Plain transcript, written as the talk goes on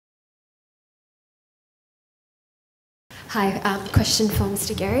Hi, question for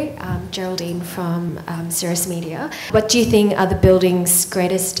Mr. Gehry. Geraldine from Cirrus Media. What do you think are the building's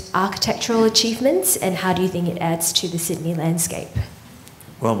greatest architectural achievements, and how do you think it adds to the Sydney landscape?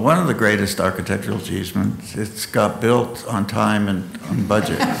 Well, one of the greatest architectural achievements, it's got built on time and on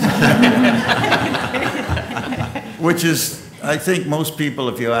budget. Which is, I think most people,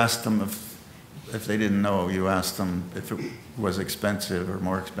 if you asked them if they didn't know, you asked them if it was expensive or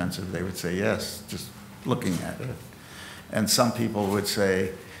more expensive, they would say yes, just looking at it. And some people would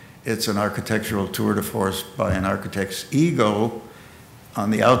say it's an architectural tour de force by an architect's ego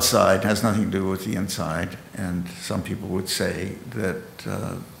on the outside, has nothing to do with the inside. And some people would say that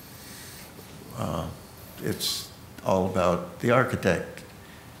it's all about the architect.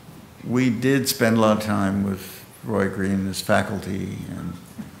 We did spend a lot of time with Roy Green, his faculty, and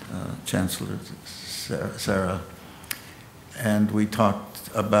Chancellor Sarah. And we talked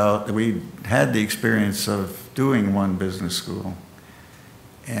about, we had the experience of doing one business school,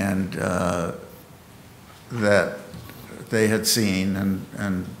 and that they had seen,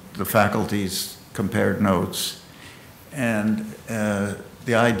 and the faculties compared notes, and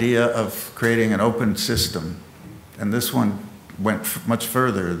the idea of creating an open system, and this one went much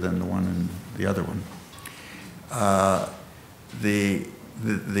further than the one in the other one.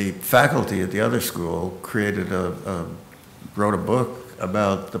 The faculty at the other school wrote a book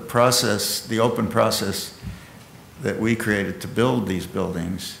about the process, the open process that we created to build these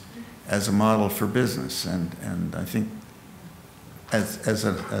buildings as a model for business. And I think as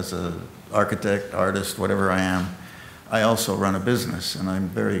an architect, artist, whatever I am, I also run a business, and I'm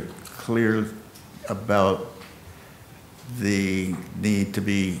very clear about the need to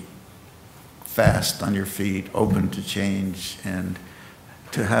be fast on your feet, open to change, and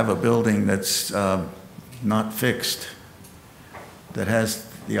to have a building that's not fixed, that has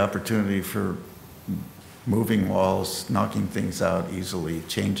the opportunity for moving walls, knocking things out easily,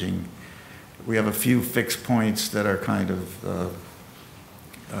 changing. We have a few fixed points that are kind of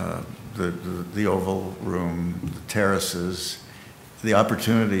the oval room, the terraces, the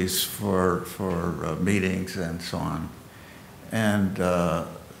opportunities for meetings and so on. And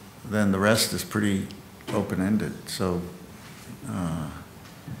then the rest is pretty open-ended. So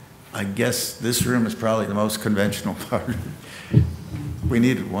I guess this room is probably the most conventional part. We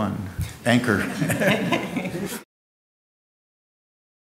needed one anchor.